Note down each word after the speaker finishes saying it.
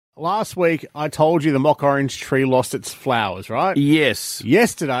Last week, I told you the mock orange tree lost its flowers, right? Yes.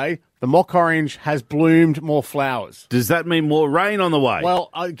 Yesterday, the mock orange has bloomed more flowers. Does that mean more rain on the way? Well,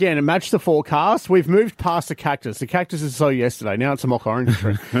 again, it matched the forecast. We've moved past the cactus. The cactus is so yesterday. Now it's a mock orange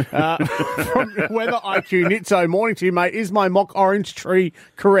tree. From Weather IQ, Nitso, morning to you, mate. Is my mock orange tree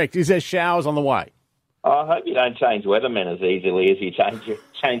correct? Is there showers on the way? I hope you don't change weathermen as easily as you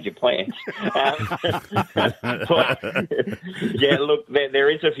change your plans. Yeah, look, there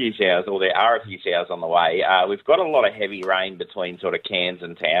is a few showers, or there are a few showers on the way. We've got a lot of heavy rain between sort of Cairns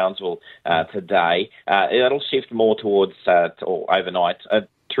and Townsville today. It'll shift more towards or overnight.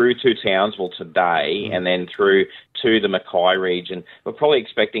 Through to Townsville today and then through to the Mackay region. We're probably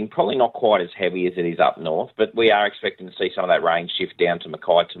expecting, not quite as heavy as it is up north, but we are expecting to see some of that rain shift down to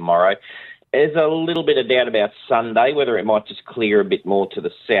Mackay tomorrow. There's a little bit of doubt about Sunday, whether it might just clear a bit more to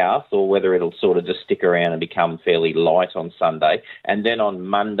the south or whether it'll sort of just stick around and become fairly light on Sunday. And then on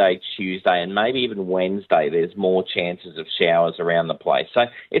Monday, Tuesday, and maybe even Wednesday, there's more chances of showers around the place. So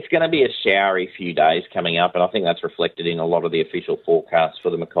it's going to be a showery few days coming up, and I think that's reflected in a lot of the official forecasts for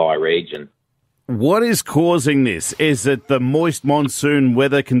the Mackay region. What is causing this? Is it the moist monsoon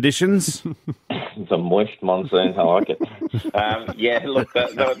weather conditions? The moist monsoon, I like it. Yeah, look,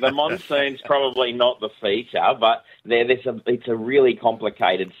 the monsoon's probably not the feature, but it's a really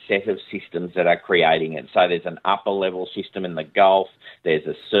complicated set of systems that are creating it. So there's an upper level system in the Gulf. There's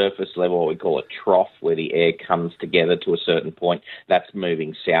a surface level, what we call a trough, where the air comes together to a certain point. That's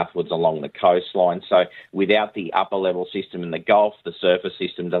moving southwards along the coastline. So without the upper level system in the Gulf, the surface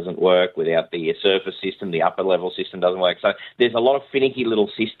system doesn't work. Without the surface system, the upper level system doesn't work. So there's a lot of finicky little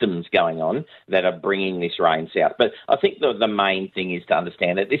systems going on that are bringing this rain south. But I think the main thing is to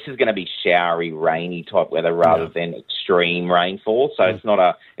understand that this is going to be showery, rainy type weather rather than extreme rainfall. So it's not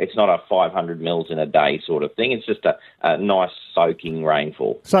a 500 mils in a day sort of thing. It's just a nice soaking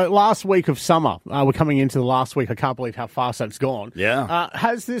rainfall. So last week of summer, we're coming into the last week. I can't believe how fast that's gone. Yeah.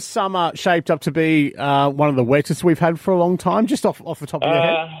 Has this summer shaped up to be one of the wettest we've had for a long time, just off the top of your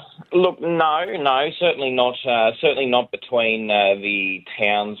head? Look, no, certainly not. Certainly not between the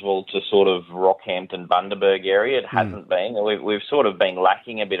Townsville to sort of Rockhampton, Bundaberg area. It hasn't been. We've sort of been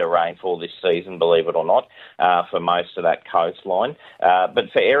lacking a bit of rainfall this season, believe it or not, for most of that coastline.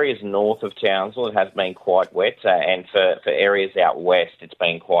 But for areas north of Townsville, it has been quite wet, and for areas out west, it's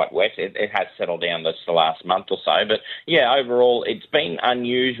been quite wet. It has settled down this the last month or so. But yeah, overall, it's been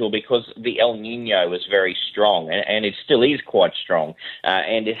unusual because the El Nino was very strong, and it still is quite strong,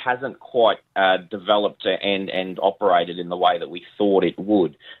 and it hasn't quite developed and operated in the way that we thought it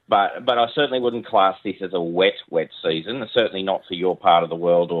would. But I certainly wouldn't class this as a wet season, certainly not for your part of the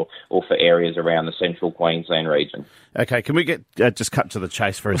world or for areas around the central Queensland region. Okay, can we get just cut to the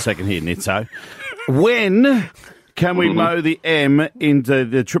chase for a second here, Nitso? When can we mow the M into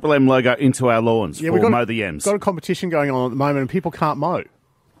the Triple M logo into our lawns? Yeah, mow the M's? Got a competition going on at the moment, and people can't mow.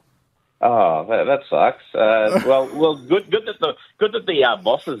 Oh, that sucks. Well, good that the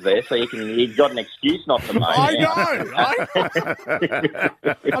boss is there, so you've got an excuse not to mow. I know.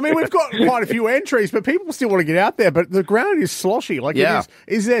 I mean, we've got quite a few entries, but people still want to get out there. But the ground is sloshy. Like,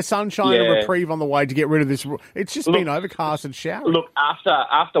 is there sunshine and reprieve on the way to get rid of this? It's just been overcast and showery. Look,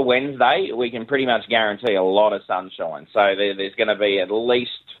 after Wednesday, we can pretty much guarantee a lot of sunshine. So there's going to be at least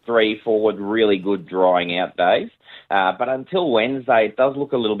 3-4 really good drying out days. But until Wednesday, it does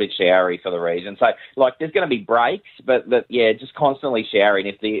look a little bit showery for the region. So, there's going to be breaks, but just constantly showery.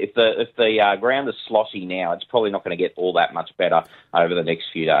 And if the ground is sloshy now, it's probably not going to get all that much better over the next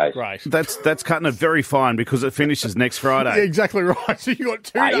few days. Right. That's cutting it very fine because it finishes next Friday. Yeah, exactly right. So you got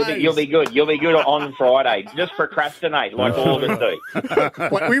 2 days. You'll be good. You'll be good on Friday. Just procrastinate like all of us do.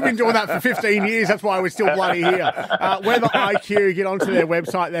 Well, we've been doing that for 15 years. That's why we're still bloody here. Weather IQ, get onto their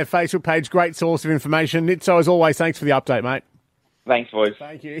website, their Facebook page. Great source of information. Nitso, as always, thanks for the update, mate. Thanks, boys.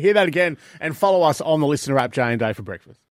 Thank you. Hear that again and follow us on the Listener app, J&Day for breakfast.